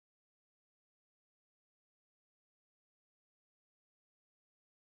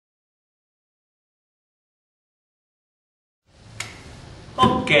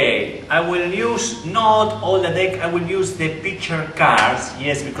Okay, I will use not all the deck, I will use the picture cards,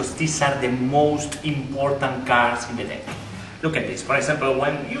 yes, because these are the most important cards in the deck. Look at this, for example,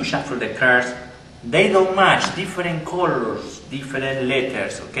 when you shuffle the cards, they don't match, different colors, different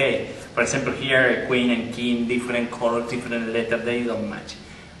letters, okay? For example, here, queen and king, different colors, different letters, they don't match.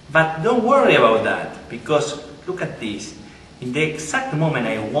 But don't worry about that, because look at this. In the exact moment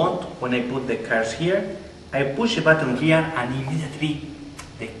I want, when I put the cards here, I push a button here and immediately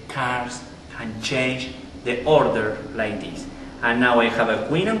the cards can change the order like this. And now I have a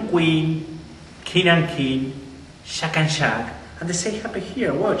queen and queen, king and king, jack and jack, and the same happen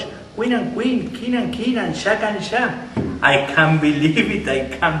here, watch. Queen and queen, king and king, and jack and jack. I can't believe it,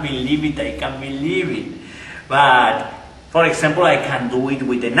 I can't believe it, I can't believe it. But, for example, I can do it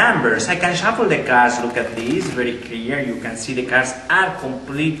with the numbers. I can shuffle the cards, look at this, very clear. You can see the cards are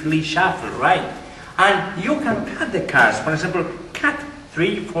completely shuffled, right? And you can cut the cards. For example, cut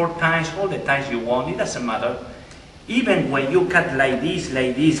 3, 4 times, all the times you want, it doesn't matter. Even when you cut like this,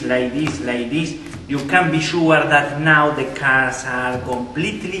 like this, like this, like this, you can be sure that now the cards are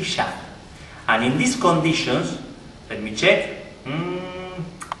completely shuffled. And in these conditions, let me check,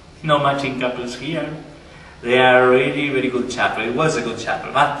 no matching couples here. They are really very good shuffle. It was a good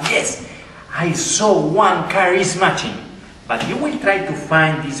shuffle. But yes, I saw one card is matching. But you will try to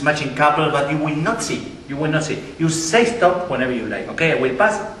find this matching couple, but you will not see. You will not see. You say stop whenever you like. Okay, I will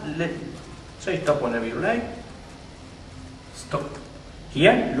pass. Say stop whenever you like. Stop.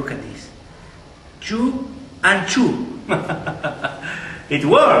 Here, look at this. 2 and 2. It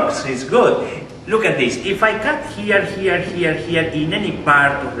works. It's good. Look at this. If I cut here, here, here, here, in any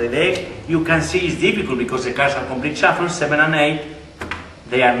part of the deck, you can see it's difficult because the cards are complete shuffle. 7 and 8,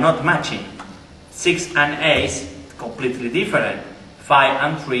 they are not matching. 6 and 8, completely different. 5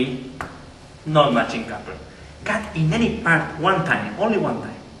 and 3, not matching couple. Cut in any part one time, only one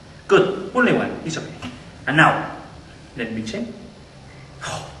time. Good, only one, it's okay. And now, let me check.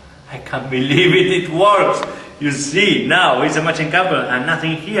 Oh, I can't believe it, it works. You see, now it's a matching couple and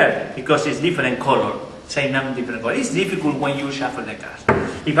nothing here because it's different color. Same number, different color. It's difficult when you shuffle the cards.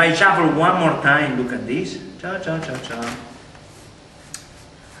 If I shuffle one more time, look at this. Cha, cha, cha, cha.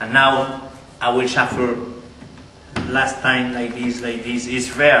 And now I will shuffle last time like this, like this. It's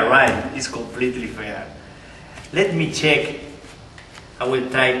fair, right? It's completely fair. Let me check. I will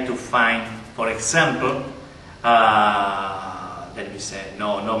try to find, for example, let me say,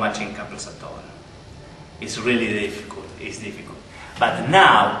 no matching couples at all. It's really difficult, it's difficult. But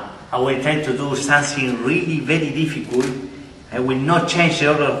now, I will try to do something really very difficult. I will not change the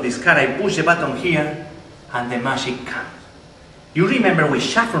order of this card. I push the button here, and the magic comes. You remember we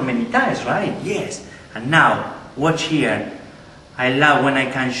shuffle many times, right? Yes. And now, watch here. I love when I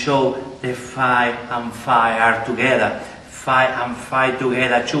can show the 5 and 5 are together. 5 and 5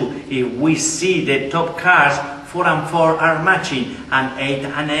 together too. If we see the top cards, 4 and 4 are matching, and 8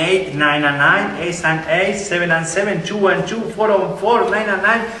 and 8, 9 and 9, 8 and 8, 7 and 7, 2 and 2, 4 and 4, 9 and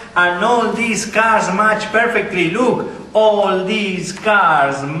 9, and all these cards match perfectly. Look, all these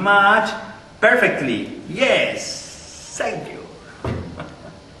cards match perfectly. Yes, thank you.